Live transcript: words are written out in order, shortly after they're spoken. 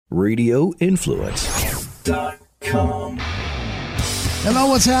radioinfluence.com. Hello,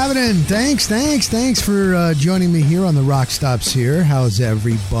 what's happening? Thanks for joining me here on the Rock Stops here. How's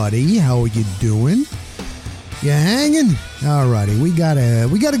everybody? How are you doing? You hanging? Alrighty, we got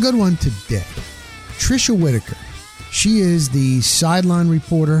a good one today. Tricia Whitaker. She is the sideline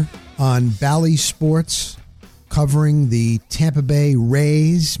reporter on Bally Sports, covering the Tampa Bay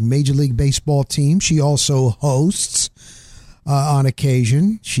Rays Major League Baseball team. She also hosts on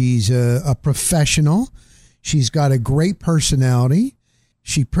occasion. She's a professional. She's got a great personality.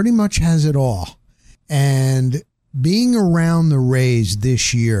 She pretty much has it all. And being around the Rays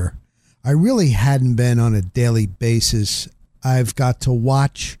this year, I really hadn't been on a daily basis. I've got to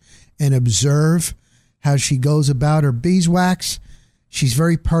watch and observe how she goes about her beeswax. She's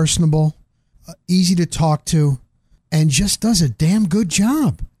very personable, easy to talk to, and just does a damn good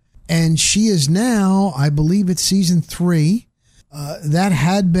job. And she is now, I believe it's season 3. That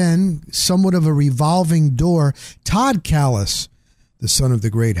had been somewhat of a revolving door. Todd Callis, the son of the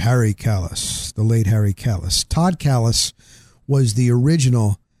great Harry Callis, the late Harry Callis. Todd Callis was the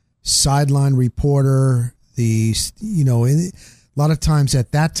original sideline reporter. A lot of times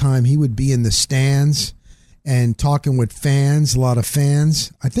at that time he would be in the stands and talking with fans, a lot of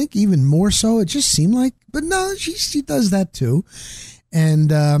fans. I think even more so, it just seemed like, but no, she does that too.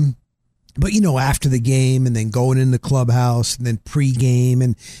 And, but after the game and then going in the clubhouse and then pregame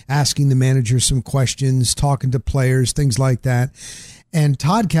and asking the manager some questions, talking to players, things like that. And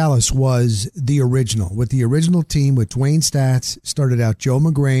Todd Callis was the original, with the original team, with Dwayne Stats, started out Joe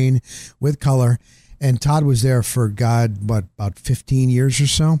McGrain with color. And Todd was there for, about 15 years or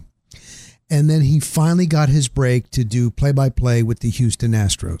so. And then he finally got his break to do play-by-play with the Houston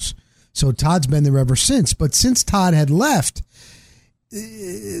Astros. So Todd's been there ever since. But since Todd had left,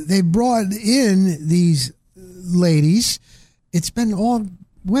 they brought in these ladies. It's been all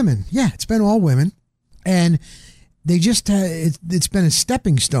women. Yeah, it's been all women. And they just, it's been a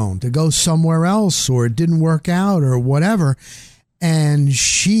stepping stone to go somewhere else, or it didn't work out or whatever. And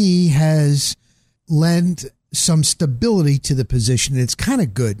she has lent some stability to the position. It's kind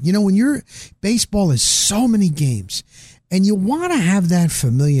of good. When baseball is so many games and you want to have that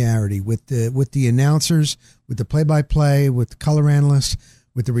familiarity with the announcers, with the play-by-play, with the color analysts,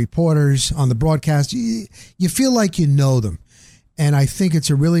 with the reporters on the broadcast, you feel like you know them. And I think it's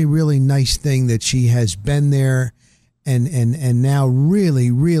a really, really nice thing that she has been there and now really,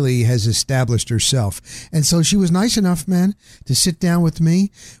 really has established herself. And so she was nice enough, man, to sit down with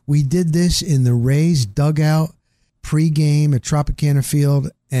me. We did this in the Rays dugout pregame at Tropicana Field.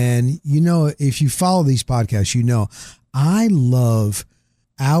 And, if you follow these podcasts, I love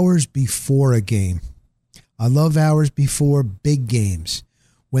hours before a game. I love hours before big games,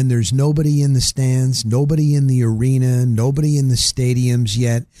 when there's nobody in the stands, nobody in the arena, nobody in the stadiums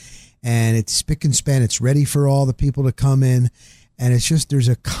yet. And it's spick and span. It's ready for all the people to come in. And it's just, there's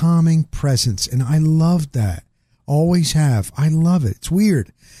a calming presence. And I love that. Always have. I love it. It's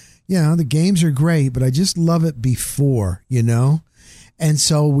weird. The games are great, but I just love it before, And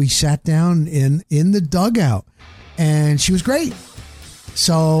so we sat down in the dugout, and she was great.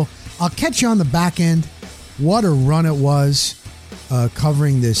 So I'll catch you on the back end. What a run it was,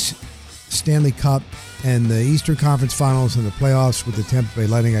 covering this Stanley Cup and the Eastern Conference Finals and the playoffs with the Tampa Bay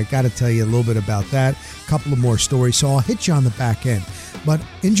Lightning. I got to tell you a little bit about that. A couple of more stories, so I'll hit you on the back end. But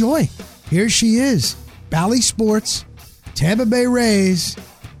enjoy. Here she is, Bally Sports, Tampa Bay Rays,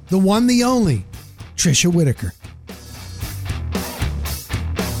 the one, the only, Tricia Whitaker.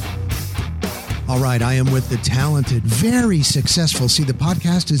 All right, I am with the talented, very successful. See, the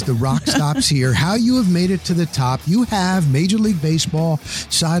podcast is The Rock Stops Here. How you have made it to the top. You have Major League Baseball,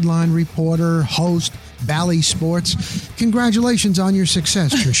 sideline reporter, host, Bally Sports. Congratulations on your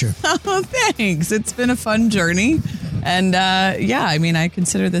success, Tricia. Oh, thanks. It's been a fun journey. And I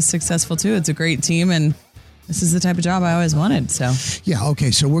consider this successful too. It's a great team, and this is the type of job I always wanted. So yeah,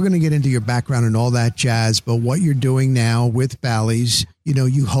 okay. So we're going to get into your background and all that jazz, but what you're doing now with Bally's,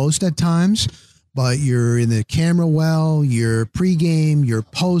 you host at times, but you're in the camera well, you're pregame, you're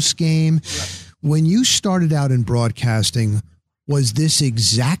postgame. When you started out in broadcasting, was this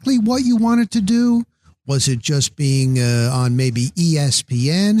exactly what you wanted to do? Was it just being on maybe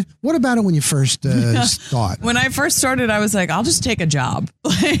ESPN? What about it when you first thought? When I first started, I was like, I'll just take a job.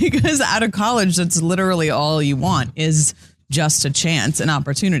 Because out of college, that's literally all you want is just a chance, an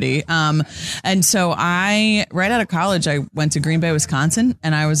opportunity. And so right out of college, I went to Green Bay, Wisconsin,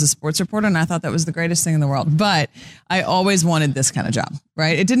 and I was a sports reporter, and I thought that was the greatest thing in the world. But I always wanted this kind of job,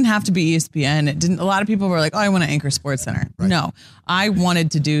 right? It didn't have to be ESPN. A lot of people were like, oh, I want to anchor Sports Center. Right. No, I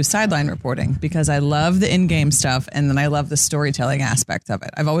wanted to do sideline reporting because I love the in-game stuff, and then I love the storytelling aspect of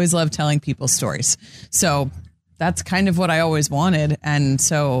it. I've always loved telling people stories. So that's kind of what I always wanted. And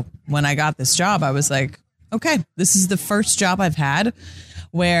so when I got this job, I was like, okay, this is the first job I've had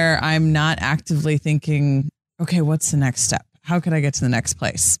where I'm not actively thinking, okay, what's the next step? How could I get to the next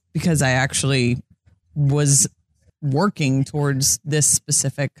place? Because I actually was working towards this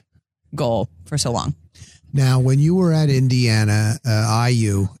specific goal for so long. Now, when you were at Indiana,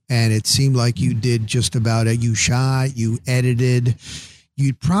 IU, and it seemed like you did just about it, you shot, you edited.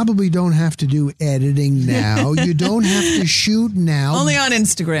 You probably don't have to do editing now. You don't have to shoot now. Only on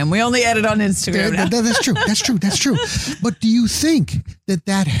Instagram. We only edit on Instagram now. That's true. But do you think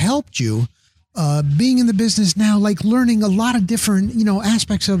that helped you being in the business now, like learning a lot of different,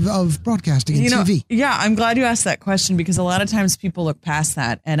 aspects of broadcasting and TV? Yeah, I'm glad you asked that question because a lot of times people look past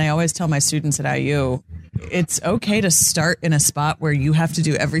that. And I always tell my students at IU, it's okay to start in a spot where you have to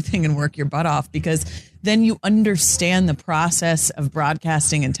do everything and work your butt off because then you understand the process of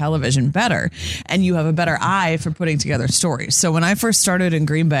broadcasting and television better and you have a better eye for putting together stories. So when I first started in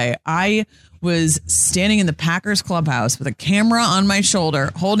Green Bay, I was standing in the Packers clubhouse with a camera on my shoulder,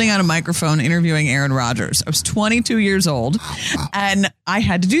 holding out a microphone, interviewing Aaron Rodgers. I was 22 years old, and I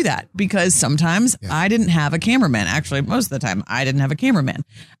had to do that because sometimes I didn't have a cameraman. Actually, most of the time, I didn't have a cameraman.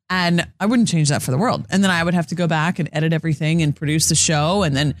 And I wouldn't change that for the world. And then I would have to go back and edit everything and produce the show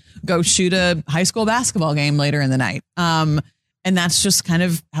and then go shoot a high school basketball game later in the night. And that's just kind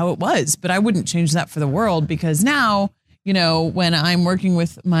of how it was. But I wouldn't change that for the world because now, when I'm working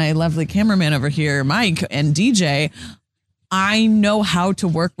with my lovely cameraman over here, Mike and DJ, I know how to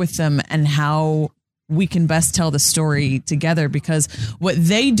work with them and how we can best tell the story together because what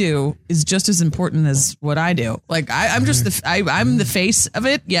they do is just as important as what I do. Like I'm just I'm the face of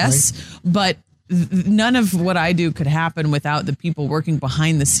it. Yes. Right. But none of what I do could happen without the people working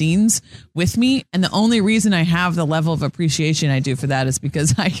behind the scenes with me. And the only reason I have the level of appreciation I do for that is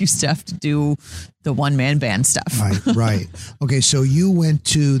because I used to have to do the one-man band stuff. Right. Okay, so you went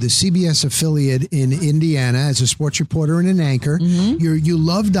to the CBS affiliate in Indiana as a sports reporter and an anchor. Mm-hmm. You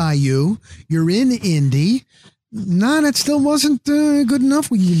loved IU. You're in Indy. No, that still wasn't good enough.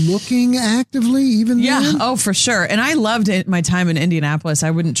 Were you looking actively even then? Oh, for sure. And I loved my time in Indianapolis.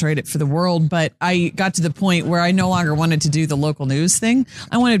 I wouldn't trade it for the world, but I got to the point where I no longer wanted to do the local news thing.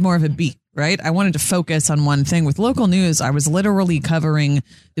 I wanted more of a beat, right? I wanted to focus on one thing. With local news, I was literally covering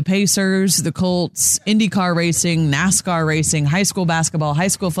the Pacers, the Colts, IndyCar racing, NASCAR racing, high school basketball, high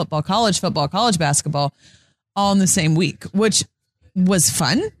school football, college basketball, all in the same week, which was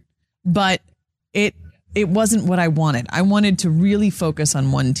fun, but it wasn't what I wanted. I wanted to really focus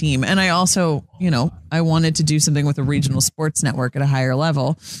on one team. And I also, I wanted to do something with a regional sports network at a higher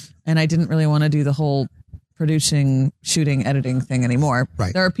level. And I didn't really want to do the whole producing, shooting, editing thing anymore.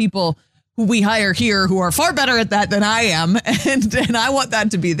 Right. There are people who we hire here who are far better at that than I am. And I want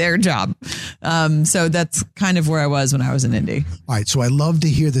that to be their job. So that's kind of where I was when I was in Indy. All right. So I love to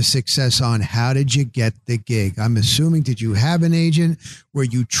hear the success on how did you get the gig? I'm assuming, did you have an agent? Were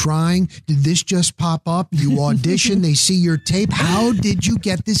you trying? Did this just pop up? You audition, they see your tape. How did you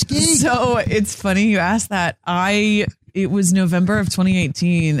get this gig? So it's funny you asked that. It was November of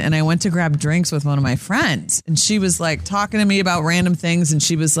 2018 and I went to grab drinks with one of my friends and she was like talking to me about random things. And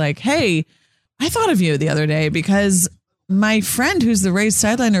she was like, hey, I thought of you the other day because my friend who's the Rays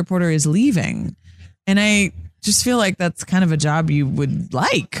sideline reporter is leaving. And I just feel like that's kind of a job you would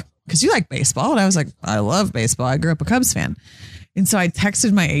like because you like baseball. And I was like, I love baseball. I grew up a Cubs fan. And so I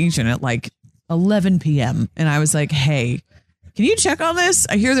texted my agent at like 11 p.m. and I was like, hey, can you check on this?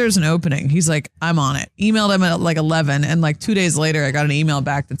 I hear there's an opening. He's like, I'm on it. Emailed him at like 11. And like 2 days later, I got an email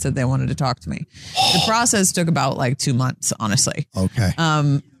back that said they wanted to talk to me. The process took about like 2 months, honestly. Okay.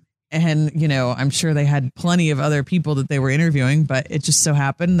 And, I'm sure they had plenty of other people that they were interviewing, but it just so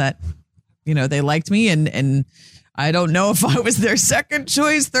happened that, they liked me. And I don't know if I was their second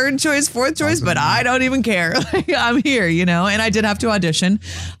choice, third choice, fourth choice, but I don't even care. I'm here, and I did have to audition.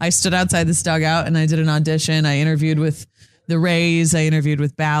 I stood outside this dugout and I did an audition. I interviewed with the Rays. I interviewed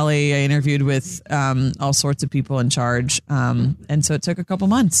with Bally. I interviewed with all sorts of people in charge. And so it took a couple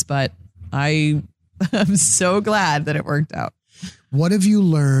months, but I'm so glad that it worked out. What have you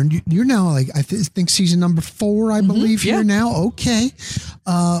learned? You're now like, I think season number 4, I believe here now. Okay.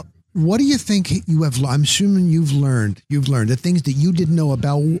 what do you think you have? I'm assuming you've learned the things that you didn't know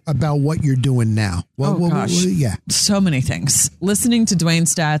about what you're doing now. Gosh. Yeah. So many things. Listening to Dwayne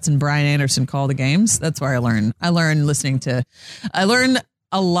Stats and Brian Anderson call the games. That's where I learn. I learned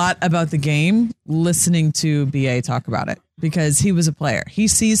a lot about the game listening to BA talk about it, because he was a player. He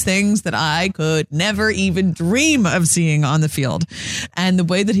sees things that I could never even dream of seeing on the field. And the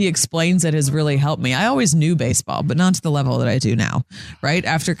way that he explains it has really helped me. I always knew baseball, but not to the level that I do now, right?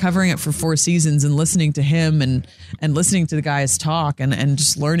 After covering it for 4 seasons and listening to him and listening to the guys talk and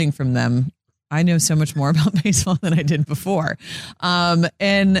just learning from them, I know so much more about baseball than I did before.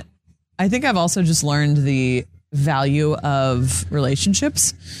 And I think I've also just learned the value of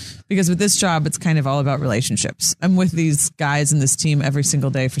relationships, because with this job, it's kind of all about relationships. I'm with these guys and this team every single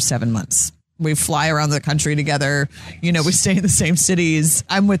day for 7 months. We fly around the country together. You know, we stay in the same cities.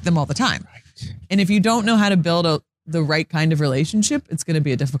 I'm with them all the time. And if you don't know how to build the right kind of relationship, it's going to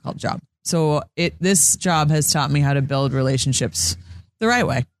be a difficult job. So this job has taught me how to build relationships the right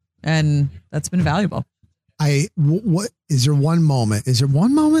way. And that's been valuable. What is there one moment?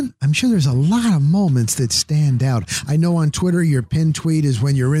 I'm sure there's a lot of moments that stand out. I know on Twitter, your pinned tweet is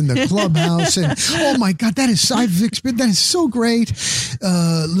when you're in the clubhouse and, oh my God, that is so great.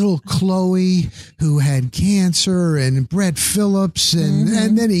 Little Chloe who had cancer, and Brett Phillips,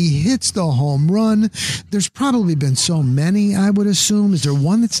 and then he hits the home run. There's probably been so many, I would assume. Is there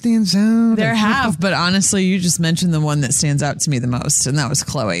one that stands out? There have, but honestly, you just mentioned the one that stands out to me the most, and that was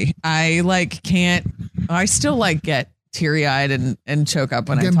Chloe. I still get teary-eyed and choke up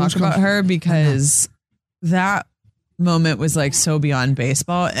when I talk about her, because that moment was so beyond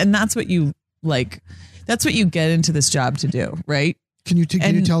baseball, and that's what you get into this job to do, right? Can you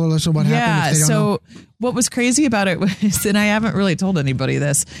tell us what happened? If they don't know? What was crazy about it was, and I haven't really told anybody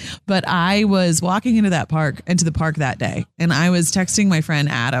this, but I was walking into the park that day, and I was texting my friend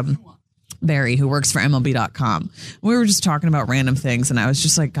Adam Barry, who works for MLB.com. We were just talking about random things, and I was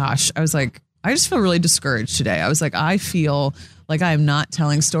just I just feel really discouraged today. I was I feel like I am not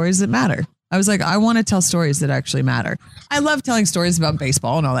telling stories that matter. I was I want to tell stories that actually matter. I love telling stories about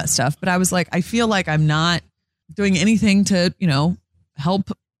baseball and all that stuff, but I was I feel like I'm not doing anything to,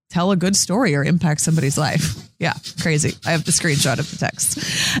 help tell a good story or impact somebody's life. Yeah, crazy. I have the screenshot of the text.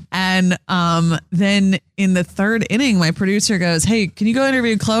 And then in the 3rd inning, my producer goes, "Hey, can you go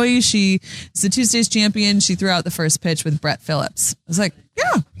interview Chloe? She is the Tuesdays champion. She threw out the first pitch with Brett Phillips." I was like,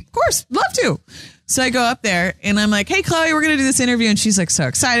 "Yeah, of course, love to." So I go up there and I'm like, "Hey, Chloe, we're going to do this interview." And she's so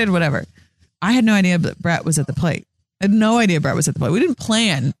excited, whatever. I had no idea that Brett was at the plate. We didn't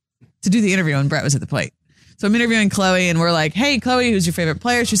plan to do the interview when Brett was at the plate. So I'm interviewing Chloe and we're like, "Hey, Chloe, who's your favorite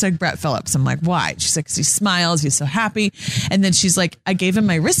player?" She's like, "Brett Phillips." I'm like, "Why?" She's like, 'Cause he smiles. He's so happy. And then she's like, "I gave him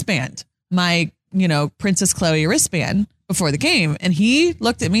my wristband, my, Princess Chloe wristband before the game." And he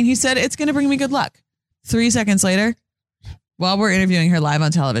looked at me and he said, "It's going to bring me good luck." 3 seconds later, while we're interviewing her live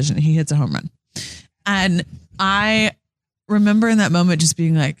on television, he hits a home run. And I remember in that moment just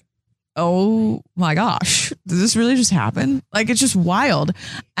being like, oh my gosh, did this really just happen? It's just wild.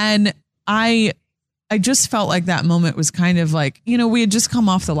 And I just felt like that moment was kind of we had just come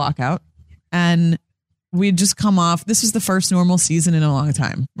off the lockout, and we had just come off. This was the first normal season in a long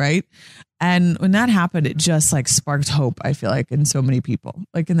time, right? And when that happened, it just sparked hope, I feel in so many people,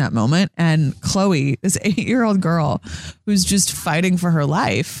 in that moment. And Chloe, this 8-year-old girl who's just fighting for her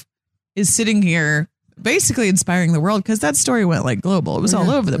life, is sitting here basically inspiring the world, because that story went global. It was all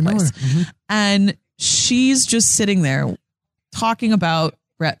over the place. Mm-hmm. And she's just sitting there talking about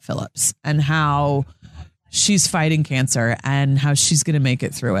Brett Phillips and how she's fighting cancer and how she's going to make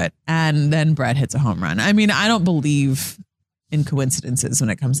it through it. And then Brett hits a home run. I mean, I don't believe in coincidences when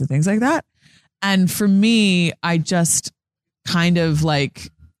it comes to things like that. And for me, I just kind of I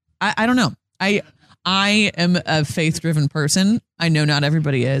don't know. I am a faith-driven person. I know not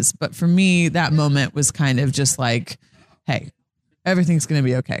everybody is, but for me, that moment was kind of just hey, everything's going to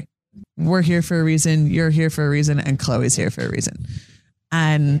be okay. We're here for a reason. You're here for a reason. And Chloe's here for a reason.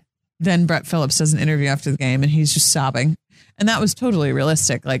 And then Brett Phillips does an interview after the game and he's just sobbing. And that was totally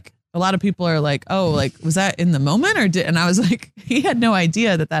realistic. A lot of people are was that in the moment and I was he had no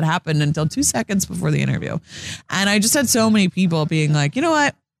idea that happened until 2 seconds before the interview. And I just had so many people being you know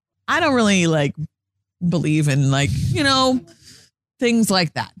what? I don't really believe in things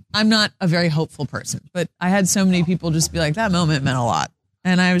like that. I'm not a very hopeful person, but I had so many people just be that moment meant a lot.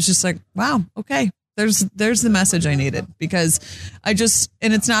 And I was just wow, okay. There's the message I needed, because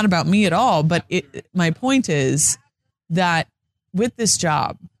and it's not about me at all, but my point is that with this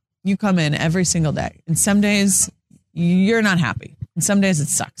job, you come in every single day and some days you're not happy and some days it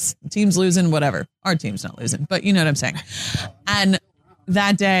sucks. The team's losing, whatever. Our team's not losing, but you know what I'm saying? And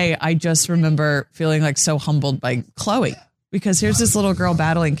that day, I just remember feeling like so humbled by Chloe, because here's this little girl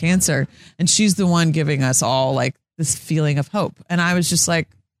battling cancer, and she's the one giving us all like this feeling of hope. And I was just like,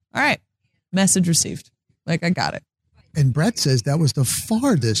 all right, message received. Like, I got it. And Brett says that was the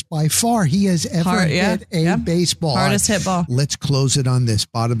farthest by far he has ever hit a baseball. Hardest hit ball. Let's close it on this.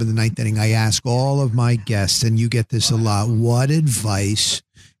 Bottom of the ninth inning. I ask all of my guests, and you get this a lot, what advice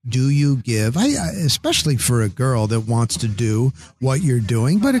do you give, especially for a girl that wants to do what you're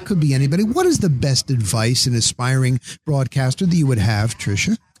doing, but it could be anybody. What is the best advice an aspiring broadcaster that you would have,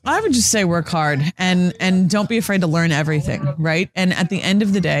 Tricia? I would just say work hard and don't be afraid to learn everything, right? And at the end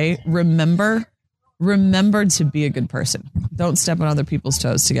of the day, remember to be a good person. Don't step on other people's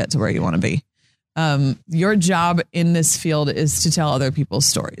toes to get to where you want to be. Your job in this field is to tell other people's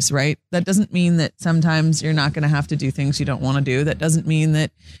stories, right? That doesn't mean that sometimes you're not going to have to do things you don't want to do. That doesn't mean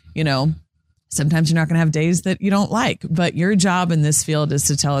that, sometimes you're not going to have days that you don't like, but your job in this field is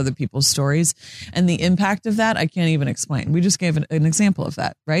to tell other people's stories. And the impact of that, I can't even explain. We just gave an example of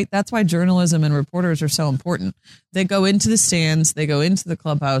that, right? That's why journalism and reporters are so important. They go into the stands, they go into the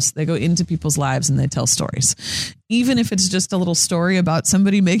clubhouse, they go into people's lives, and they tell stories. Even if it's just a little story about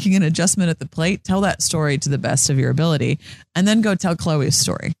somebody making an adjustment at the plate, tell that story to the best of your ability, and then go tell Chloe's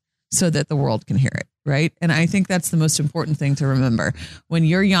story so that the world can hear it. Right. And I think that's the most important thing to remember. When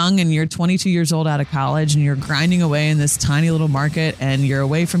you're young and you're 22 years old out of college and you're grinding away in this tiny little market and you're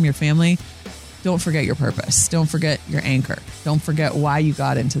away from your family, don't forget your purpose. Don't forget your anchor. Don't forget why you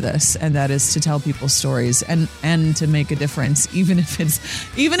got into this. And that is to tell people stories and to make a difference, even if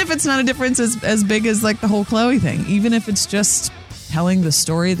it's not a difference as big as like the whole Chloe thing, even if it's just telling the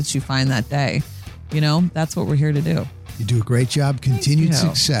story that you find that day. That's what we're here to do. You do a great job. Continued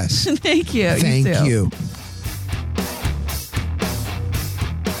success. Thank you. Thank you.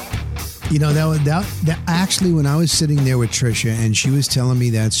 That actually, when I was sitting there with Tricia and she was telling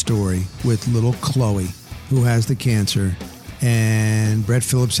me that story with little Chloe, who has the cancer, and Brett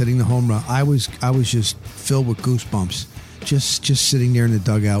Phillips hitting the home run, I was just filled with goosebumps, just sitting there in the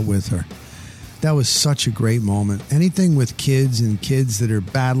dugout with her. That was such a great moment. Anything with kids and kids that are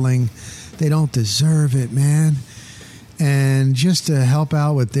battling, they don't deserve it, man. And just to help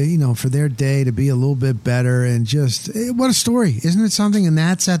out with for their day to be a little bit better, and just what a story, isn't it something? And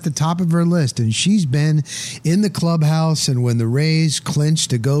that's at the top of her list. And she's been in the clubhouse, and when the Rays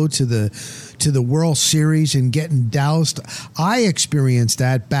clinched to go to the World Series and getting doused, I experienced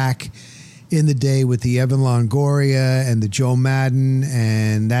that back in the day with the Evan Longoria and the Joe Madden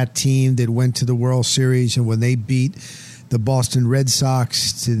and that team that went to the World Series, and when they beat the Boston Red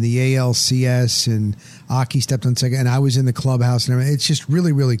Sox to the ALCS, and Aki stepped on second, and I was in the clubhouse, and everything. It's just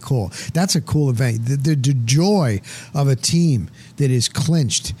really, really cool. That's a cool event. The joy of a team that is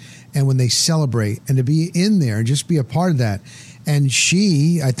clinched, and when they celebrate, and to be in there and just be a part of that. And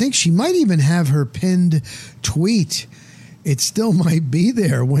I think she might even have her pinned tweet. It still might be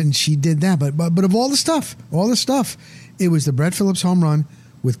there when she did that. But of all the stuff, it was the Brett Phillips home run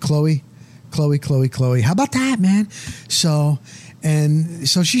with Chloe. How about that, man? So thank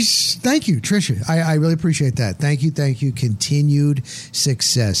you, Tricia. I really appreciate that. Thank you. Continued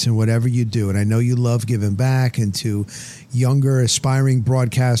success in whatever you do. And I know you love giving back and to younger aspiring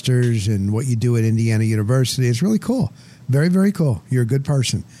broadcasters and what you do at Indiana University. It's really cool. Very, very cool. You're a good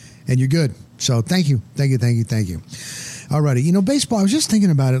person and you're good. So thank you. All righty. Baseball, I was just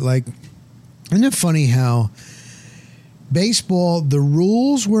thinking about it. Like, isn't it funny how baseball, the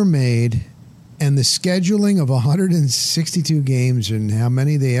rules were made, and the scheduling of 162 games and how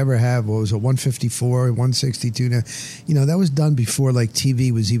many they ever have, what was it, 154, 162 now, that was done before like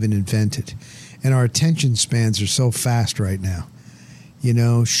TV was even invented. And our attention spans are so fast right now.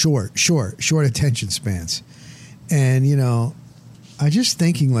 Short attention spans. And, I just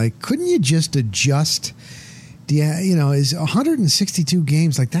thinking like, couldn't you just adjust? Is 162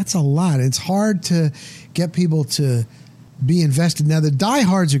 games, like that's a lot. It's hard to get people to be invested. Now, the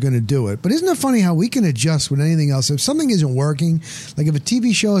diehards are going to do it, but isn't it funny how we can adjust with anything else? If something isn't working, like if a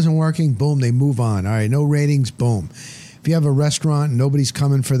TV show isn't working, boom, they move on. All right, no ratings, boom. If you have a restaurant and nobody's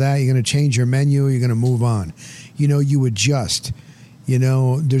coming for that, you're going to change your menu, you're going to move on. You adjust.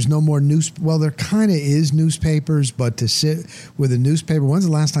 There's no more well, there kind of is newspapers, but to sit with a newspaper, when's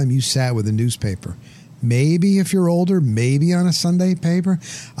the last time you sat with a newspaper? Maybe if you're older, maybe on a Sunday paper.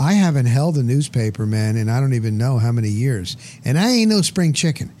 I haven't held a newspaper, man, and I don't even know how many years. And I ain't no spring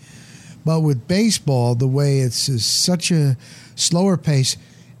chicken. But with baseball, the way it's such a slower pace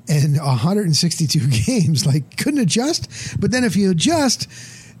and 162 games, like couldn't adjust. But then if you adjust,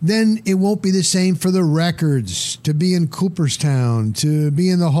 then it won't be the same for the records, to be in Cooperstown, to be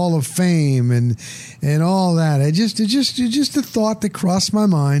in the Hall of Fame, and all that. It's just a thought that crossed my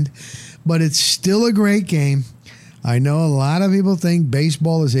mind, but it's still a great game. I know a lot of people think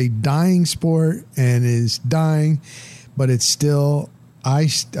baseball is a dying sport and is dying, but it's still. I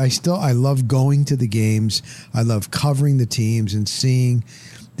love going to the games. I love covering the teams and seeing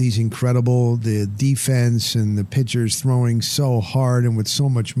these incredible, the defense and the pitchers throwing so hard and with so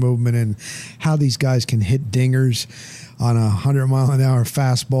much movement, and how these guys can hit dingers on a 100-mile-an-hour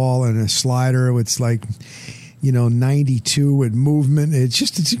fastball and a slider. It's like, 92 with movement.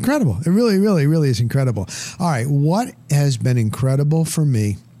 It's incredible. It really, really, really is incredible. All right. What has been incredible for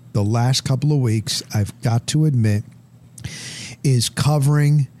me the last couple of weeks, I've got to admit, is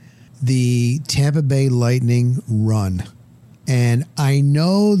covering the Tampa Bay Lightning run. And I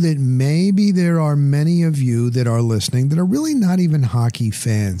know that maybe there are many of you that are listening that are really not even hockey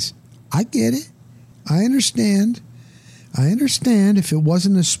fans. I get it. I understand. If it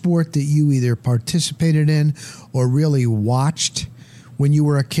wasn't a sport that you either participated in or really watched when you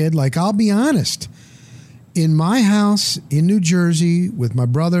were a kid. Like, I'll be honest. In my house in New Jersey with my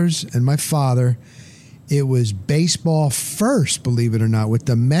brothers and my father, it was baseball first, believe it or not, with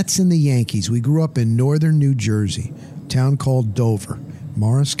the Mets and the Yankees. We grew up in northern New Jersey, a town called Dover,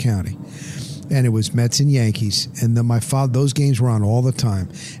 Morris County. And it was Mets and Yankees. And then my father, those games were on all the time.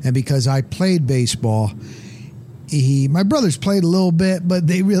 And because I played baseball, my brothers played a little bit, but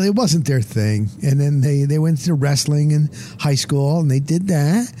it wasn't their thing. And then they went to wrestling in high school, and they did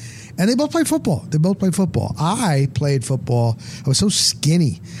that. And they both played football. I played football. I was so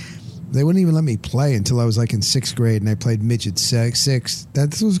skinny. They wouldn't even let me play until I was like in sixth grade, and I played midget sixth.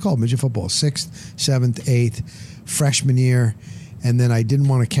 That's what it's called, midget football. 6th, 7th, 8th, freshman year. And then I didn't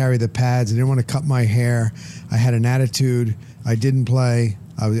want to carry the pads. I didn't want to cut my hair. I had an attitude. I didn't play.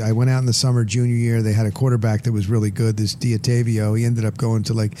 I went out in the summer, junior year. They had a quarterback that was really good, this Diatavio. He ended up going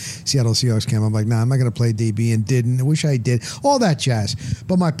to like Seattle Seahawks camp. I'm like, nah, I'm not going to play DB, and didn't. I wish I did. All that jazz.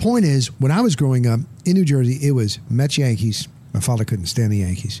 But my point is, when I was growing up in New Jersey, it was Mets, Yankees. My father couldn't stand the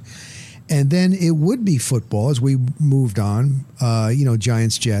Yankees. And then it would be football as we moved on,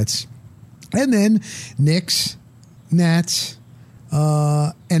 Giants, Jets. And then Knicks, Nats,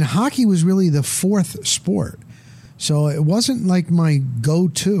 and hockey was really the fourth sport. So it wasn't like my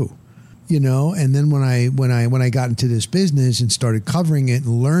go-to, and then when I got into this business and started covering it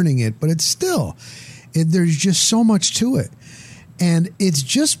and learning it, but it's still, there's just so much to it. And it's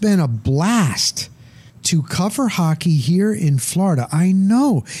just been a blast to cover hockey here in Florida. I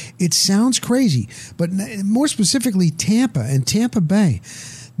know it sounds crazy, but more specifically Tampa and Tampa Bay.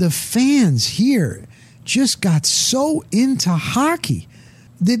 The fans here just got so into hockey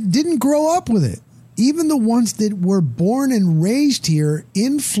that didn't grow up with it. Even the ones that were born and raised here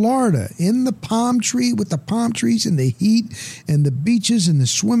in Florida, in the palm tree, with the palm trees and the heat and the beaches and the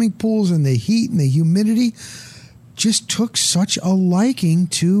swimming pools and the heat and the humidity, just took such a liking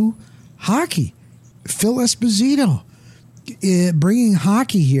to hockey. Phil Esposito, bringing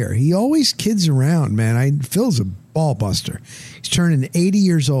hockey here. He always kids around, man. Phil's a ball buster. He's turning 80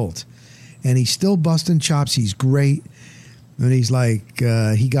 years old, and he's still busting chops. He's great. And he's like,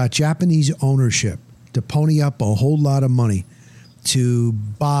 he got Japanese ownership to pony up a whole lot of money to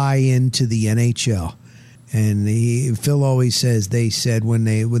buy into the NHL. And Phil always says, they said when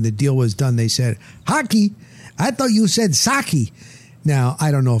the deal was done, they said, hockey? I thought you said sake. Now, I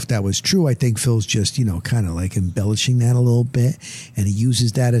don't know if that was true. I think Phil's just, kind of like embellishing that a little bit. And he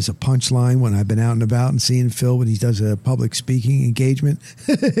uses that as a punchline when I've been out and about and seeing Phil when he does a public speaking engagement.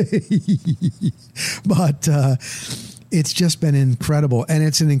 But it's just been incredible. And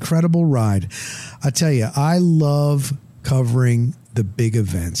it's an incredible ride. I tell you, I love covering the big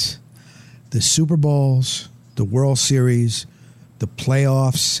events. The Super Bowls, the World Series, the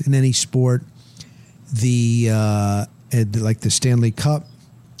playoffs in any sport, like the Stanley Cup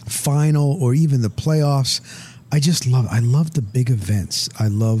final or even the playoffs. I love the big events. I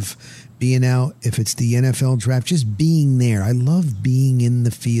love being out. If it's the NFL draft, just being there. I love being in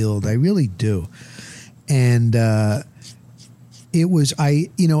the field. I really do. And and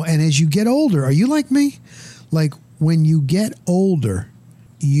as you get older, are you like me? Like when you get older,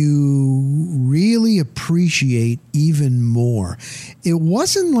 you really appreciate even more. It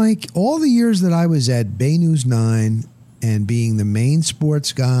wasn't like all the years that I was at Bay News 9 and being the main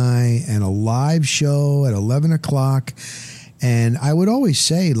sports guy and a live show at 11 o'clock. And I would always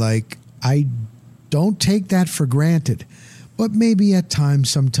say, like, I don't take that for granted. But maybe at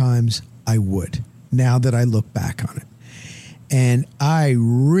times, sometimes I would, now that I look back on it. And I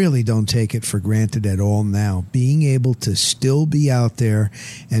really don't take it for granted at all now. Being able to still be out there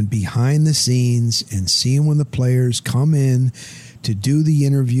and behind the scenes and seeing when the players come in to do the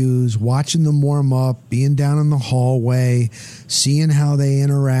interviews, watching them warm up, being down in the hallway, seeing how they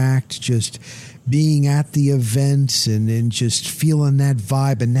interact, just being at the events and just feeling that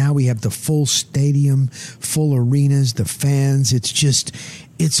vibe. And now we have the full stadium, full arenas, the fans.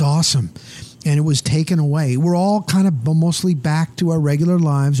 It's awesome. And it was taken away. We're all kind of mostly back to our regular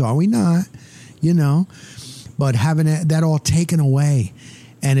lives, are we not? But having that all taken away,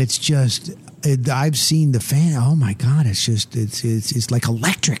 and it's just, I've seen the fan. Oh my God! It's like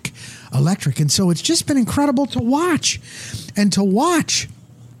electric, and so it's just been incredible to watch, and to watch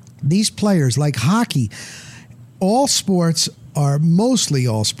these players like hockey. Mostly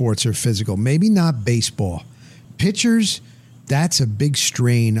all sports are physical. Maybe not baseball. Pitchers. That's a big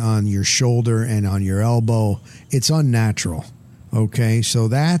strain on your shoulder and on your elbow. It's unnatural. Okay, so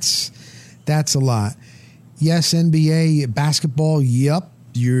that's a lot. Yes, NBA basketball. Yep,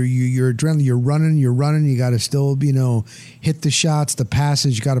 you're adrenaline. You're running. You got to still hit the shots, the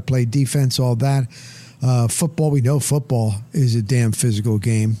passes. You got to play defense. All that. Football. We know football is a damn physical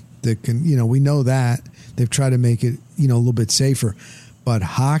game. That can we know that they've tried to make it a little bit safer, but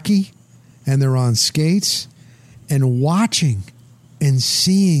hockey, and they're on skates. And watching and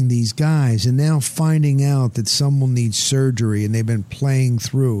seeing these guys and now finding out that someone needs surgery and they've been playing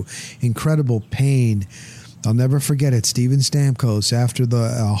through incredible pain. I'll never forget it. Steven Stamkos, after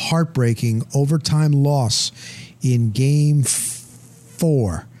the heartbreaking overtime loss in Game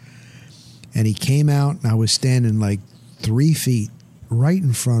 4. And he came out and I was standing like 3 feet right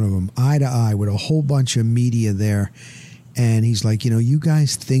in front of him, eye to eye with a whole bunch of media there. And he's like, you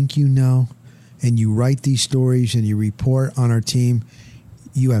guys think and you write these stories and you report on our team,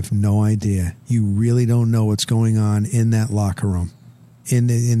 you have no idea. You really don't know what's going on in that locker room,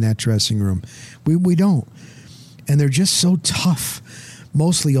 in that dressing room. We don't. And they're just so tough.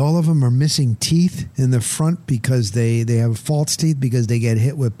 Mostly all of them are missing teeth in the front because they have false teeth because they get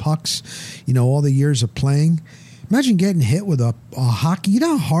hit with pucks, all the years of playing. Imagine getting hit with a hockey. You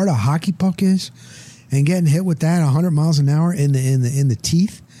know how hard a hockey puck is? And getting hit with that 100 miles an hour in the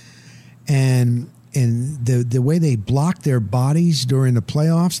teeth. And the way they block their bodies during the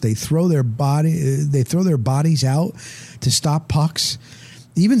playoffs, they throw their bodies out to stop pucks.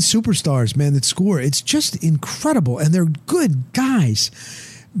 Even superstars, man, that score, it's just incredible, and they're good guys.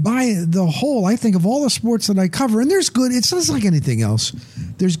 By the whole, I think of all the sports that I cover, and there's good. It's just like anything else.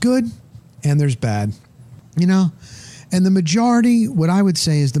 There's good and there's bad, And the majority, what I would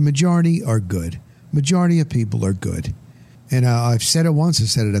say is the majority are good. Majority of people are good. And I've said it once, I've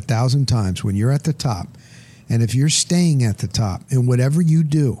said it 1,000 times. When you're at the top, and if you're staying at the top, and whatever you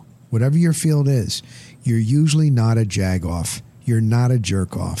do, whatever your field is, you're usually not a jag-off. You're not a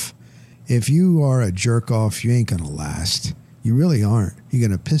jerk-off. If you are a jerk-off, you ain't going to last. You really aren't. You're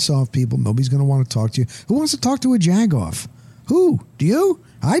going to piss off people. Nobody's going to want to talk to you. Who wants to talk to a jag-off? Who? Do you?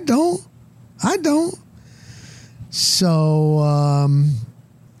 I don't. So,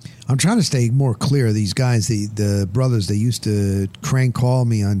 I'm trying to stay more clear. These guys, the brothers, they used to crank call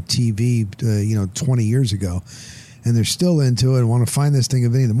me on TV, 20 years ago, and they're still into it and want to find this thing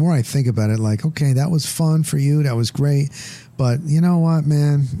of video. The more I think about it, like, okay, that was fun for you. That was great. But you know what,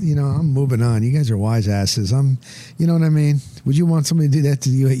 man? I'm moving on. You guys are wise asses. You know what I mean? Would you want somebody to do that to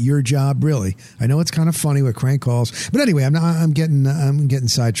you at your job? Really? I know it's kind of funny with crank calls, but anyway, I'm getting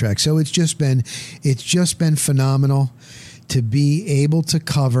sidetracked. So it's just been phenomenal to be able to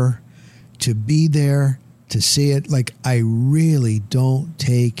cover, to be there, to see it. Like, I really don't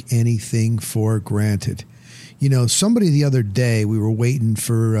take anything for granted. Somebody the other day, we were waiting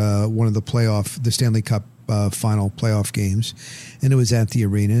for one of the Stanley Cup final playoff games, and it was at the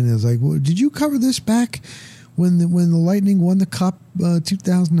arena, and I was like, well, did you cover this back when the Lightning won the Cup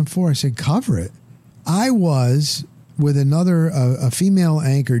 2004? I said, cover it. I was with a female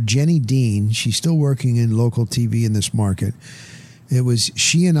anchor, Jenny Dean. She's still working in local TV in this market. It was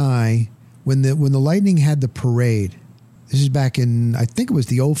she and I when the Lightning had the parade. This is back in, I think it was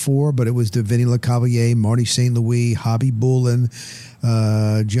the 04, but it was the Vinny LeCavalier, Marty St. Louis, Hobby Boulin,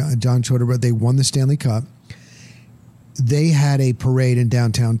 John Choder. They won the Stanley Cup. They had a parade in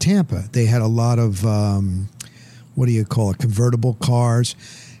downtown Tampa. They had a lot of, convertible cars.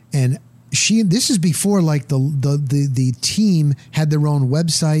 And this is before like the team had their own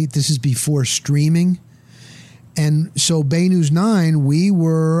website. This is before streaming. And so Bay News 9, we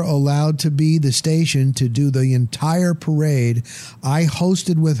were allowed to be the station to do the entire parade. I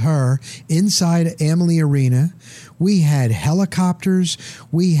hosted with her inside Amalie Arena. We had helicopters.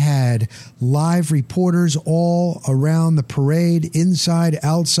 We had live reporters all around the parade, inside,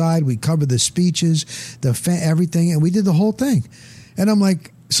 outside. We covered the speeches, everything, and we did the whole thing. And I'm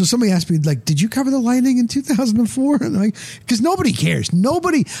like, so somebody asked me, like, did you cover the Lightning in 2004? And I'm like, because nobody cares.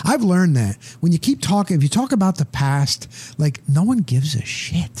 Nobody. I've learned that when you keep talking, if you talk about the past, like, no one gives a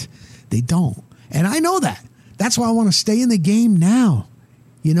shit. They don't. And I know that. That's why I want to stay in the game now.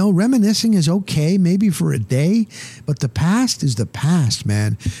 You know, reminiscing is okay, maybe for a day, but the past is the past,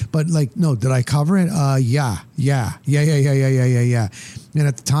 man. But like, no, did I cover it? Yeah. And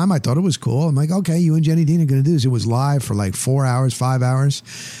at the time, I thought it was cool. I'm like, okay, you and Jenny Dean are going to do this. It was live for like 4 hours, 5 hours.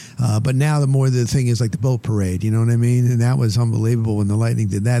 But now the thing is like the boat parade, you know what I mean? And that was unbelievable when the Lightning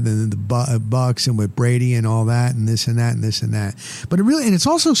did that. And then the Bucks and with Brady and all that and this and that and this and that. But it really, and it's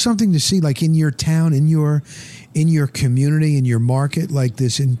also something to see like in your town, in your community, in your market like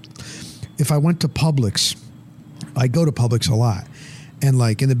this. And if I went to Publix, I go to Publix a lot. And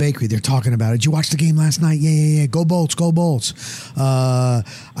like in the bakery, they're talking about it. Did you watch the game last night? Yeah. Go Bolts, go Bolts.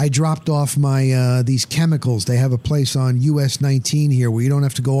 I dropped off my these chemicals. They have a place on US 19 here where you don't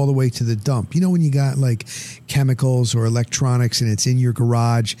have to go all the way to the dump. You know when you got like chemicals or electronics and it's in your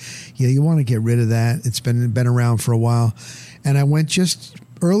garage? Yeah, you want to get rid of that. It's been around for a while. And I went just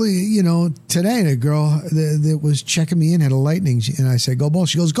early, you know, today, and a girl that was checking me in had a Lightning, and I said, go Bolts.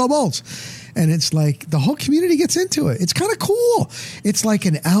 She goes, go Bolts. And it's like the whole community gets into it. It's kind of cool. It's like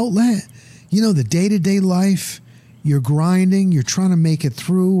an outlet. You know, the day-to-day life, you're grinding, you're trying to make it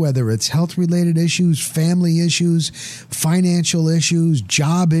through, whether it's health-related issues, family issues, financial issues,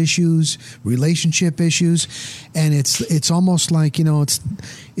 job issues, relationship issues. And it's almost like, you know,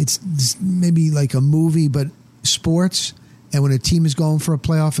 it's maybe like a movie, but sports. And when a team is going for a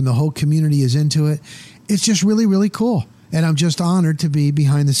playoff and the whole community is into it, it's just really, really cool. And I'm just honored to be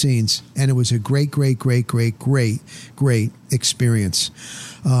behind the scenes. And it was a great experience.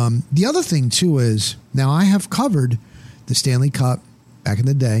 The other thing, too, is now I have covered the Stanley Cup back in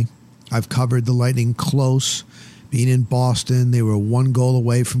the day. I've covered the Lightning close, being in Boston. They were 1 goal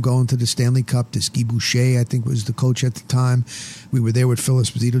away from going to the Stanley Cup. Guy Boucher, I think, was the coach at the time. We were there with Phil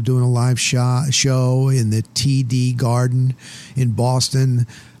Esposito doing a live show in the TD Garden in Boston,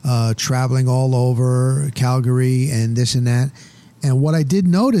 traveling all over Calgary and this and that. And what I did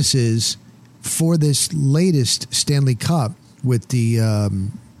notice is for this latest Stanley Cup with the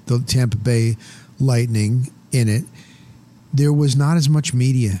Tampa Bay Lightning in it, there was not as much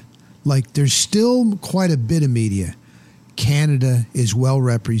media. Like, there's still quite a bit of media. Canada is well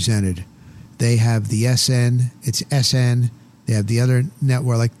represented. They have the SN. It's SN. They have the other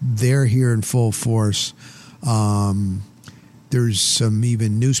network. Like, they're here in full force. There's some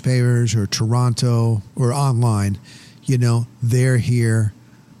even newspapers or Toronto or online. You know, they're here.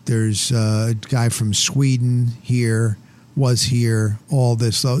 There's a guy from Sweden here, was here, all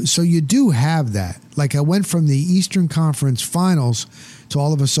this. So you do have that. Like, I went from the Eastern Conference Finals to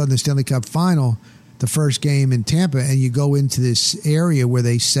all of a sudden the Stanley Cup Final, the first game in Tampa, and you go into this area where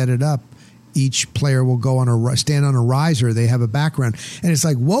they set it up. Each player will go on stand on a riser. They have a background. And it's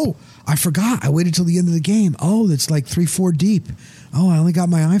like, whoa, I forgot. I waited till the end of the game. Oh, it's like 3-4 deep. Oh, I only got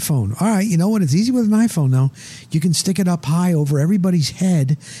my iPhone. All right, you know what? It's easy with an iPhone now. You can stick it up high over everybody's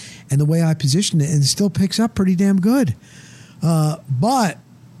head, and the way I position it, and it still picks up pretty damn good. But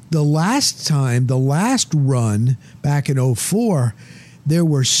the last run back in 2004, there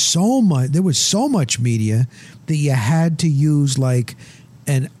was so much media that you had to use like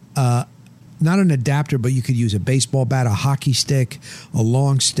not an adapter, but you could use a baseball bat, a hockey stick, a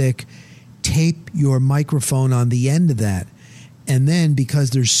long stick, tape your microphone on the end of that. And then because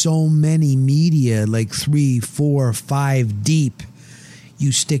there's so many media, like 3, 4, 5 deep,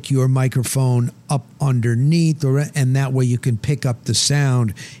 you stick your microphone up underneath, and that way you can pick up the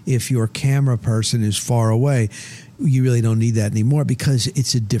sound if your camera person is far away. You really don't need that anymore because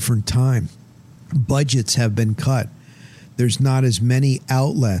it's a different time. Budgets have been cut. There's not as many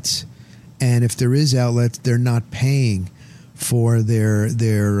outlets. And if there is outlets, they're not paying for their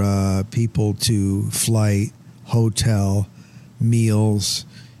people to flight, hotel, meals,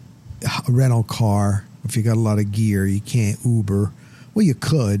 rental car. If you got a lot of gear, you can't Uber. Well, you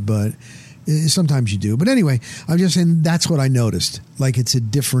could, but sometimes you do. But anyway, I'm just saying that's what I noticed. Like, it's a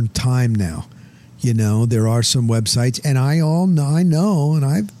different time now. You know, there are some websites, and I know, and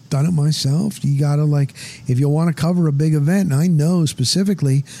I've done it myself. You got to, like, if you want to cover a big event, and I know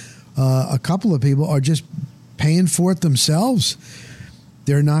specifically a couple of people are just paying for it themselves.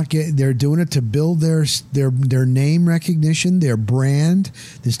 They're doing it to build their name recognition, their brand.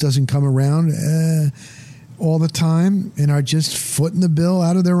 This doesn't come around all the time, and are just footing the bill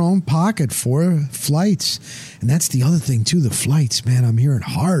out of their own pocket for flights. And that's the other thing too. The flights, man. I'm hearing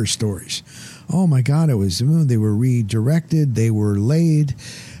horror stories. Oh my God! They were redirected. They were laid.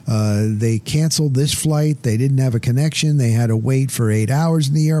 They canceled this flight. They didn't have a connection. They had to wait for 8 hours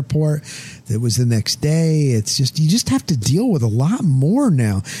in the airport. It was the next day. It's just, you just have to deal with a lot more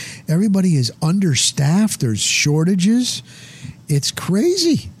now. Everybody is understaffed. There's shortages. It's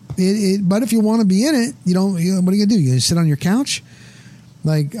crazy. But if you want to be in it, what are you going to do? You sit on your couch?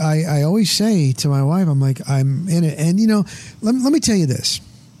 Like I always say to my wife, I'm like, I'm in it. And, let me tell you this.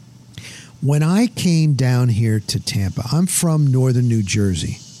 When I came down here to Tampa, I'm from northern New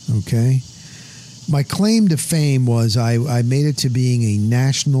Jersey, okay? My claim to fame was I made it to being a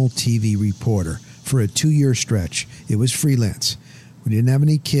national TV reporter for a 2-year stretch. It was freelance. We didn't have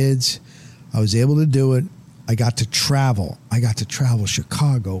any kids. I was able to do it. I got to travel.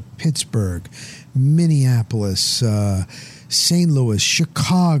 Chicago, Pittsburgh, Minneapolis, St. Louis,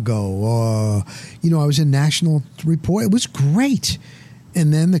 Chicago. I was a national reporter. It was great.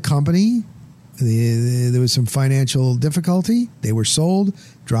 And then the company, there was some financial difficulty. They were sold,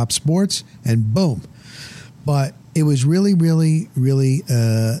 dropped sports, and boom. But it was really, really, really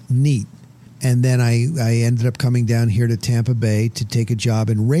neat. And then I ended up coming down here to Tampa Bay to take a job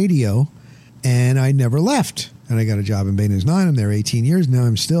in radio, and I never left. And I got a job in Bay News 9. I'm there 18 years.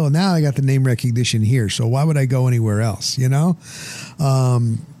 Now I got the name recognition here. So why would I go anywhere else, But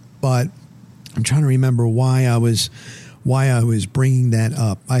I'm trying to remember why I was bringing that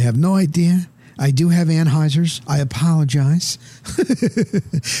up. I have no idea. I do have Anheuser's. I apologize.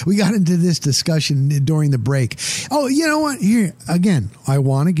 We got into this discussion during the break. Oh, you know what? Here, again, I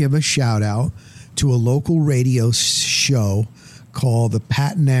want to give a shout out to a local radio show called The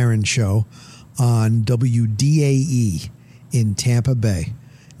Pat and Aaron Show on WDAE in Tampa Bay.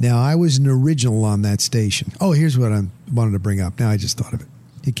 Now, I was an original on that station. Oh, here's what I wanted to bring up. Now I just thought of it.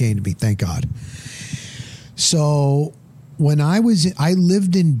 It came to me, thank God. So when I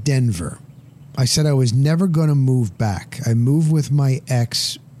lived in Denver. I said I was never going to move back. I moved with my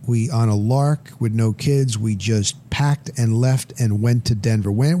ex. We, on a lark with no kids, we just packed and left and went to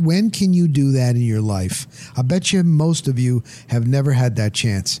Denver. When can you do that in your life? I bet you most of you have never had that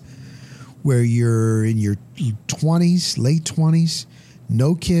chance where you're in your 20s, late 20s,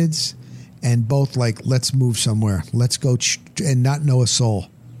 no kids, and both like, let's move somewhere. Let's go and not know a soul.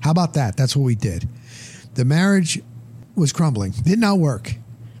 How about that? That's what we did. The marriage was crumbling. Did not work.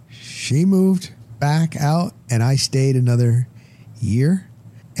 She moved back out, and I stayed another year.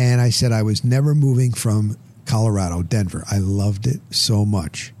 And I said I was never moving from Colorado, Denver. I loved it so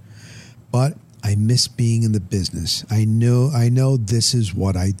much. But I miss being in the business. I know this is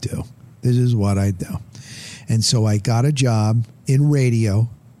what I do. This is what I do. And so I got a job in radio.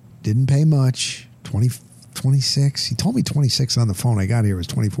 Didn't pay much, 26. He told me 26 on the phone. I got here, it was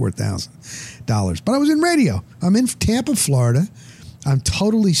 $24,000. But I was in radio. I'm in Tampa, Florida. I'm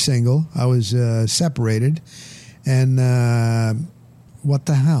totally single. I was separated. And what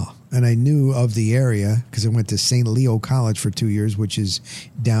the hell? And I knew of the area because I went to St. Leo College for 2 years, which is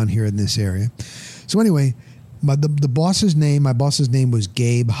down here in this area. So anyway, my boss's name was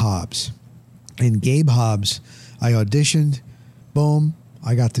Gabe Hobbs. And Gabe Hobbs, I auditioned. Boom.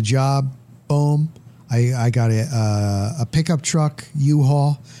 I got the job. Boom. I got a pickup truck,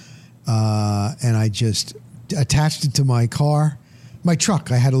 U-Haul, and I just attached it to my car. My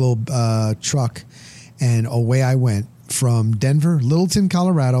truck. I had a little truck, and away I went from Denver, Littleton,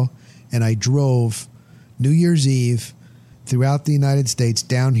 Colorado, and I drove New Year's Eve throughout the United States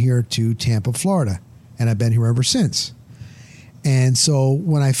down here to Tampa, Florida, and I've been here ever since. And so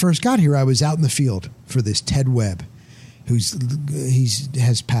when I first got here, I was out in the field for this Ted Webb,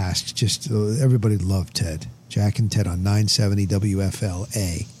 has passed. Just everybody loved Ted. Jack and Ted on 970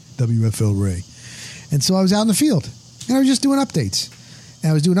 WFL Ray. And so I was out in the field, and I was just doing updates. And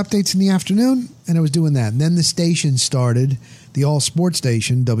I was doing updates in the afternoon, and I was doing that. And then the station started, the all-sports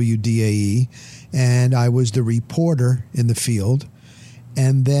station, WDAE, and I was the reporter in the field.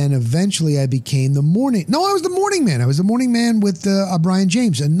 And then eventually I became I was the morning man. I was the morning man with Brian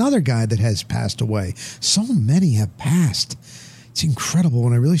James, another guy that has passed away. So many have passed. It's incredible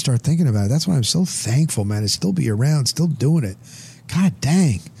when I really start thinking about it. That's why I'm so thankful, man, to still be around, still doing it. God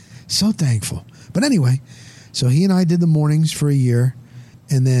dang. So thankful. But anyway, so he and I did the mornings for a year.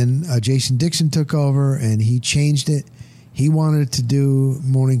 And then Jason Dixon took over, and he changed it. He wanted to do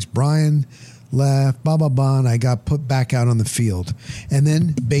mornings. Brian left, and I got put back out on the field. And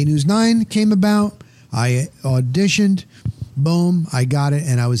then Bay News 9 came about. I auditioned, Boom, I got it,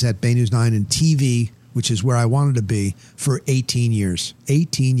 and I was at Bay News 9 and TV, which is where I wanted to be, for 18 years.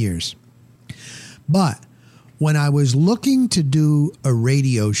 18 years. But when I was looking to do a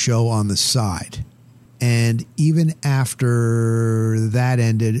radio show on the side, and even after that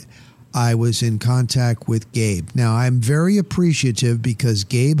ended, I was in contact with Gabe. Now, I'm very appreciative because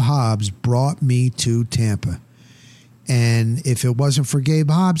Gabe Hobbs brought me to Tampa. And if it wasn't for Gabe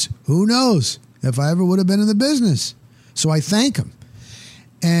Hobbs, who knows if I ever would have been in the business. So I thank him.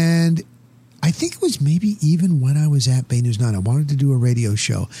 And I think it was maybe even when I was at Bay News 9, I wanted to do a radio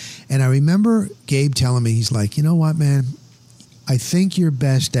show. And I remember Gabe telling me, he's like, you know what, man? I think you're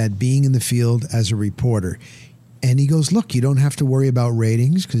best at being in the field as a reporter. And he goes, look, you don't have to worry about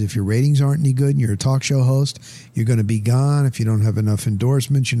ratings, because if your ratings aren't any good and you're a talk show host, you're going to be gone. If you don't have enough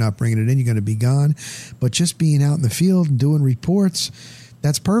endorsements, you're not bringing it in, you're going to be gone. But just being out in the field and doing reports,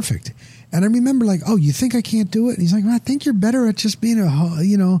 that's perfect. And I remember like, oh, you think I can't do it? And he's like, well, I think you're better at just being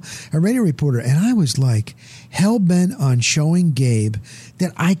a radio reporter. And I was like hell-bent on showing Gabe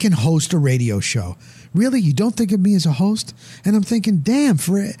that I can host a radio show. Really? You don't think of me as a host? And I'm thinking, damn,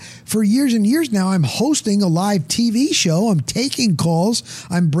 for years and years now, I'm hosting a live TV show. I'm taking calls.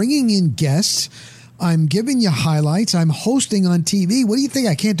 I'm bringing in guests. I'm giving you highlights. I'm hosting on TV. What do you think?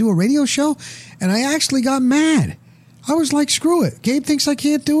 I can't do a radio show? And I actually got mad. I was like, screw it. Gabe thinks I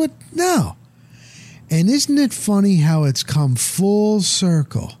can't do it? No. And isn't it funny how it's come full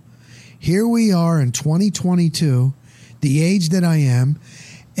circle? Here we are in 2022, the age that I am,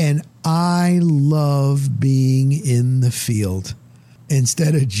 and I love being in the field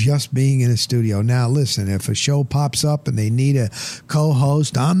instead of just being in a studio. Now, listen, if a show pops up and they need a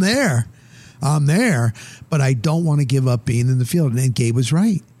co-host, I'm there. But I don't want to give up being in the field. And Gabe was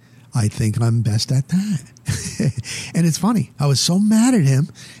right. I think I'm best at that. And it's funny. I was so mad at him.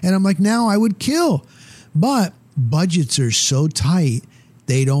 And I'm like, now I would kill. But budgets are so tight,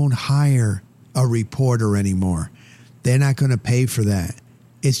 they don't hire a reporter anymore. They're not going to pay for that.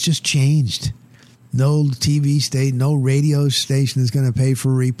 It's just changed. No TV station, no radio station is going to pay for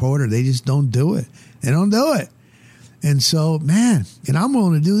a reporter. They just don't do it. They don't do it. And so, man, and I'm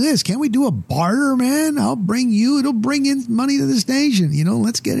willing to do this. Can't we do a barter, man? I'll bring you. It'll bring in money to the station.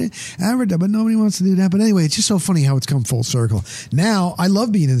 Let's get it advertised. But nobody wants to do that. But anyway, it's just so funny how it's come full circle. Now, I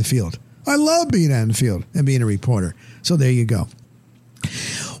love being in the field. I love being out in the field and being a reporter. So there you go.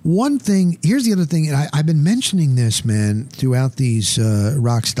 One thing, here's the other thing, and I've been mentioning this, man, throughout these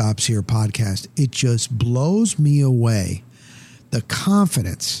Rock Stops Here podcast. It just blows me away, the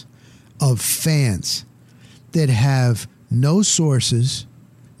confidence of fans that have no sources,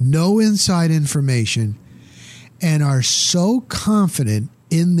 no inside information, and are so confident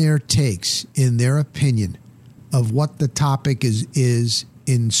in their takes, in their opinion of what the topic is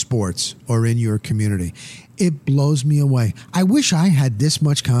in sports or in your community. It blows me away. I wish I had this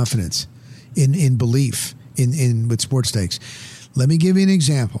much confidence in belief in with sports takes. Let me give you an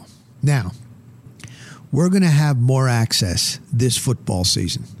example. Now, we're going to have more access this football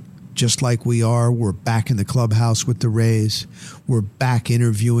season. Just like we're back in the clubhouse with the Rays. We're back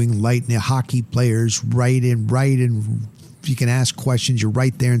interviewing hockey players right in. You can ask questions. You're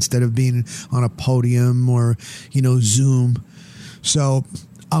right there instead of being on a podium or, Zoom. So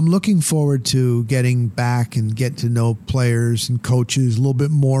I'm looking forward to getting back and get to know players and coaches a little bit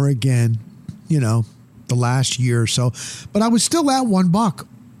more again, the last year or so. But I was still at $1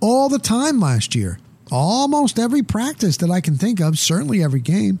 all the time last year. Almost every practice that I can think of, certainly every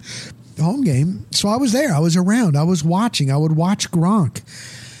game, home game. So I was there. I was around. I was watching. I would watch Gronk.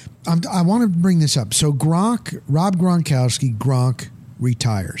 I want to bring this up. So Rob Gronkowski, Gronk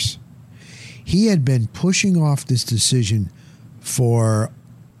retires. He had been pushing off this decision for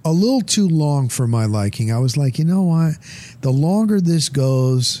a little too long for my liking. I was like, you know what? The longer this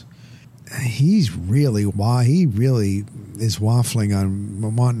goes, he really is waffling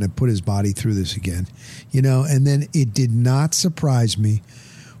on wanting to put his body through this again, and then it did not surprise me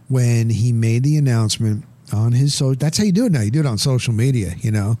when he made the announcement on his that's how you do it now. You do it on social media,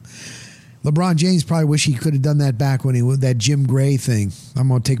 LeBron James probably wish he could have done that back when that Jim Gray thing. I'm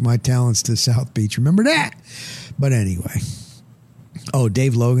going to take my talents to South Beach. Remember that? But anyway. Oh,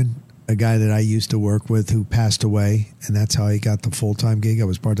 Dave Logan, a guy that I used to work with who passed away, and that's how he got the full-time gig. I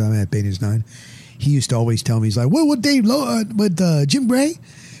was part-time at Bay News 9. He used to always tell me, he's like, well, with Jim Gray,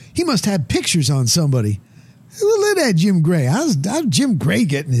 he must have pictures on somebody. Well, look at that Jim Gray. How's Jim Gray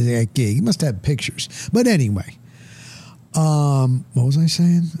getting that gig? He must have pictures. But anyway, what was I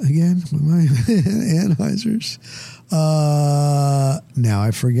saying again with my Anheuser's? Now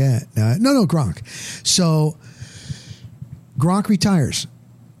I forget. No, Gronk. So Gronk retires.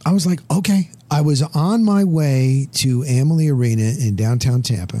 I was like, okay. I was on my way to Amalie Arena in downtown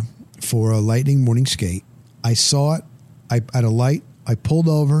Tampa for a Lightning morning skate. I saw it. I at a light. I pulled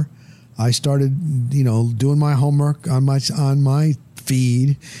over. I started, doing my homework on my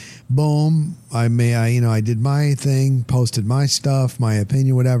feed. Boom. I did my thing, posted my stuff, my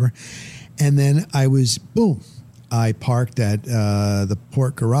opinion, whatever. And then I parked at the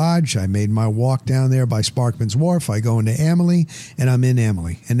port garage. I made my walk down there by Sparkman's Wharf. I go into Amalie, and I'm in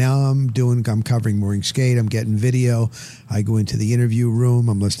Amalie. And now I'm covering mooring skate. I'm getting video. I go into the interview room.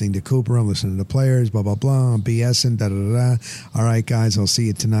 I'm listening to Cooper. I'm listening to players, blah, blah, blah. I'm BSing, da-da-da-da. All right, guys, I'll see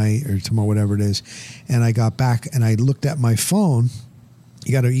you tonight or tomorrow, whatever it is. And I got back, and I looked at my phone.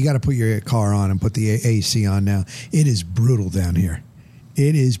 You got to put your car on and put the AC on now. It is brutal down here.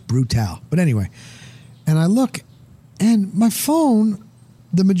 It is brutal. But anyway, and I look, and my phone,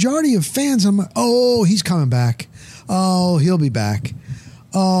 the majority of fans, I'm like, oh, he's coming back. Oh, he'll be back.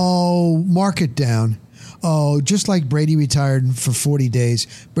 Oh, mark it down. Oh, just like Brady retired for 40 days,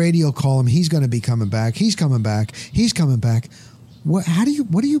 Brady will call him. He's going to be coming back. He's coming back. He's coming back. What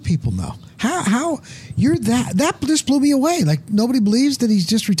do you people know? How you're that just blew me away. Like, nobody believes that he's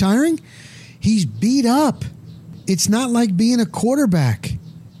just retiring. He's beat up. It's not like being a quarterback.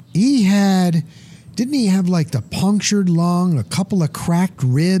 Didn't he have like the punctured lung, a couple of cracked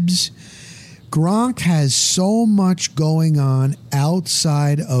ribs? Gronk has so much going on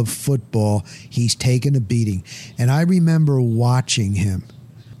outside of football. He's taken a beating. And I remember watching him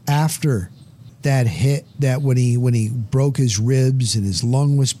after that hit, that when he broke his ribs and his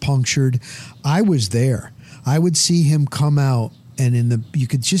lung was punctured. I was there. I would see him come out, and you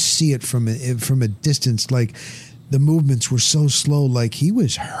could just see it from a distance. Like, the movements were so slow, like he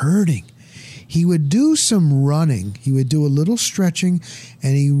was hurting. He would do some running. He would do a little stretching,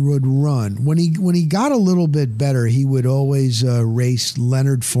 and he would run. When he got a little bit better, he would always race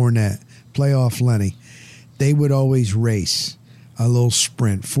Leonard Fournette, playoff Lenny. They would always race a little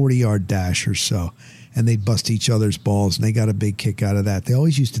sprint, 40-yard dash or so, and they'd bust each other's balls, and they got a big kick out of that. They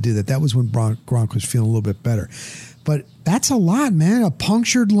always used to do that. That was when Gronk was feeling a little bit better. But that's a lot, man. A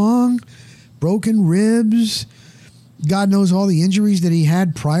punctured lung, broken ribs, God knows all the injuries that he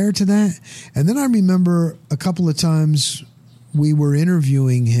had prior to that. And then I remember a couple of times we were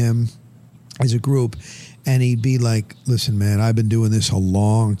interviewing him as a group, and he'd be like, listen, man, I've been doing this a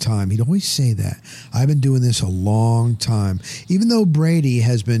long time. He'd always say that. I've been doing this a long time. Even though Brady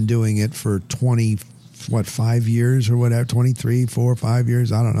has been doing it for 5 years or whatever, 23, 4, 5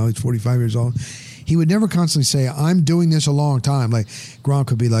 years. I don't know. He's 45 years old. He would never constantly say, I'm doing this a long time. Like, Gronk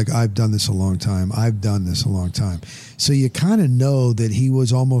would be like, I've done this a long time. I've done this a long time. So you kind of know that he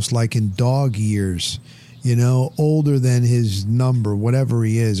was almost like in dog years, older than his number, whatever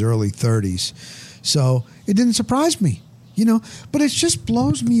he is, early 30s. So it didn't surprise me, but it just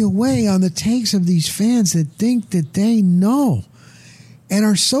blows me away on the takes of these fans that think that they know and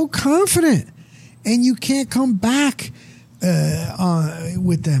are so confident, and you can't come back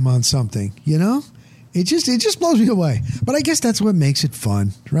with them on something, It just blows me away. But I guess that's what makes it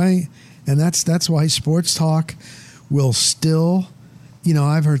fun, right? And that's why sports talk will still,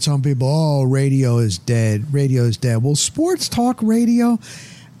 I've heard some people, oh, radio is dead. Radio is dead. Well, sports talk radio,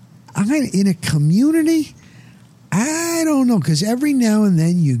 in a community, I don't know, because every now and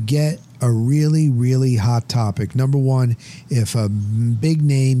then you get a really, really hot topic. Number one, if a big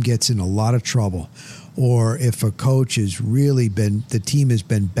name gets in a lot of trouble, or if a coach the team has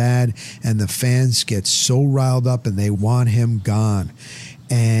been bad and the fans get so riled up and they want him gone,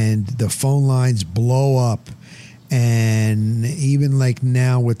 and the phone lines blow up, and even like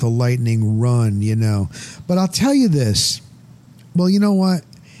now with the Lightning run, But I'll tell you this. Well, you know what?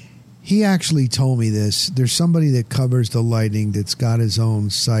 He actually told me this. There's somebody that covers the Lightning that's got his own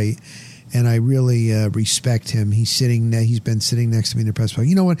site, and I really respect him. He's been sitting next to me in the press box.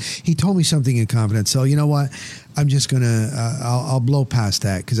 You know what? He told me something in confidence. So you know what? I'm just gonna I'll blow past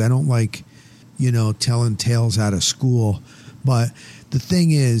that because I don't like telling tales out of school. But the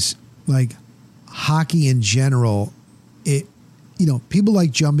thing is, like, hockey in general, people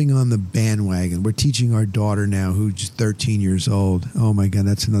like jumping on the bandwagon. We're teaching our daughter now, who's 13 years old. Oh my God,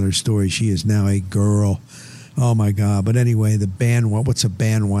 that's another story. She is now a girl. Oh my God. But anyway, what's a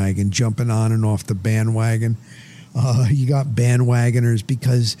bandwagon? Jumping on and off the bandwagon. You got bandwagoners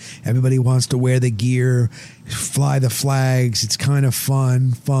because everybody wants to wear the gear, fly the flags. It's kind of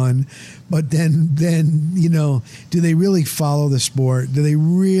fun. But then, do they really follow the sport? Do they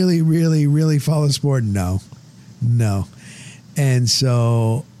really, really, really follow the sport? No. And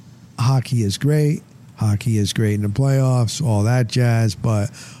so hockey is great. Hockey is great in the playoffs, all that jazz.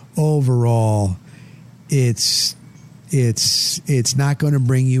 But overall, it's It's not going to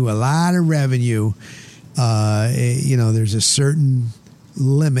bring you a lot of revenue. There's a certain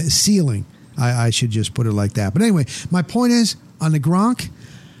ceiling. I should just put it like that. But anyway, my point is, on the Gronk,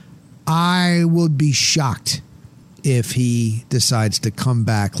 I would be shocked if he decides to come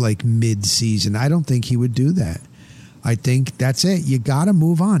back like mid-season. I don't think he would do that. I think that's it. You got to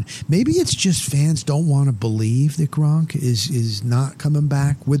move on. Maybe it's just fans don't want to believe that Gronk is not coming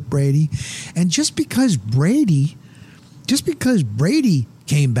back with Brady. And just because Brady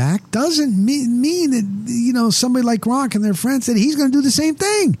came back doesn't mean that, somebody like Gronk and their friends said he's going to do the same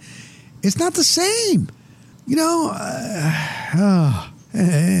thing. It's not the same.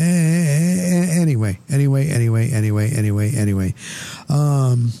 Anyway.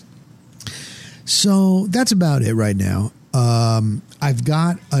 So that's about it right now. I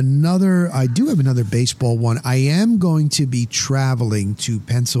do have another baseball one. I am going to be traveling to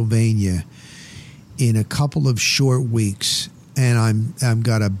Pennsylvania in a couple of short weeks, and I'm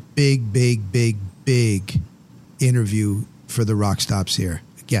got a big interview for the Rock Stops here,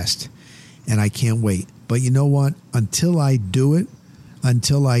 a guest, and I can't wait. But you know what? Until I do it,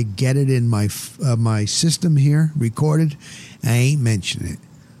 until I get it in my system here recorded, I ain't mentioning it.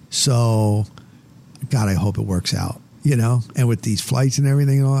 So, God, I hope it works out. And with these flights and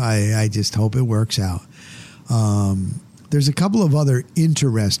everything, I just hope it works out. There's a couple of other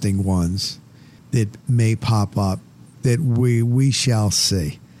interesting ones that may pop up that we shall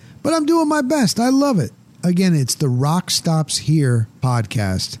see. But I'm doing my best. I love it. Again, it's the Rock Stops Here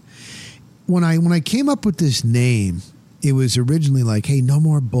podcast. When I came up with this name, it was originally like, hey, no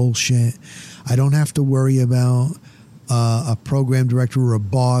more bullshit. I don't have to worry about a program director or a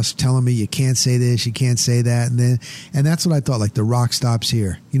boss telling me you can't say this, you can't say that. And that's what I thought, like the rock stops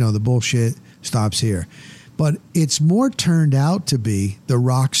here. The bullshit stops here. But it's more turned out to be the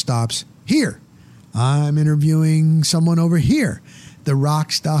rock stops here. I'm interviewing someone over here. The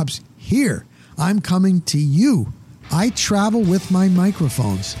rock stops here. I'm coming to you. I travel with my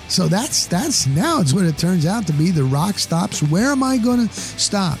microphones. So that's now it's what it turns out to be. The rock stops. Where am I going to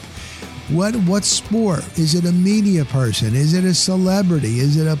stop? What sport? Is it a media person? Is it a celebrity?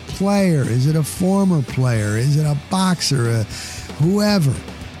 Is it a player? Is it a former player? Is it a boxer? Whoever?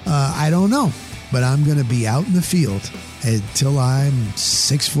 I don't know. But I'm going to be out in the field until I'm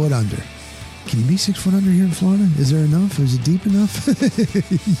 6 foot under. Can you be 6 foot under here in Florida? Is there enough? Is it deep enough?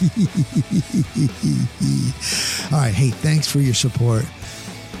 All right. Hey, thanks for your support.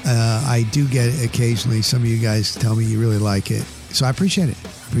 I do get occasionally some of you guys tell me you really like it. So I appreciate it.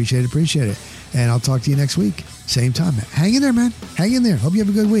 Appreciate it. And I'll talk to you next week. Same time. Hang in there, man. Hang in there. Hope you have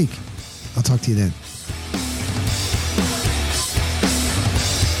a good week. I'll talk to you then.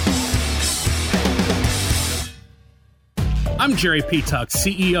 I'm Jerry P. Tuck,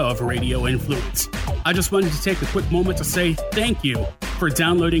 CEO of Radio Influence. I just wanted to take a quick moment to say thank you for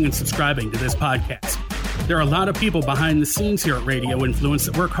downloading and subscribing to this podcast. There are a lot of people behind the scenes here at Radio Influence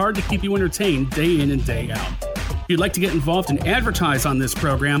that work hard to keep you entertained day in and day out. If you'd like to get involved and advertise on this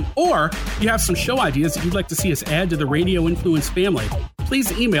program, or you have some show ideas that you'd like to see us add to the Radio Influence family,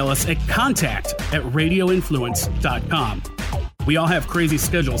 please email us at contact@radioinfluence.com. We all have crazy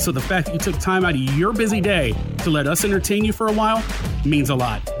schedules, so the fact that you took time out of your busy day to let us entertain you for a while means a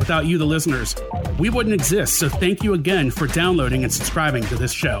lot. Without you, the listeners, we wouldn't exist, so thank you again for downloading and subscribing to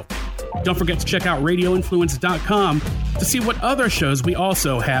this show. Don't forget to check out radioinfluence.com to see what other shows we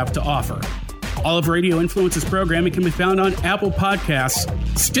also have to offer. All of Radio Influence's programming can be found on Apple Podcasts,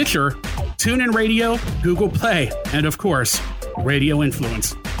 Stitcher, TuneIn Radio, Google Play, and of course,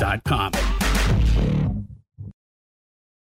 radioinfluence.com.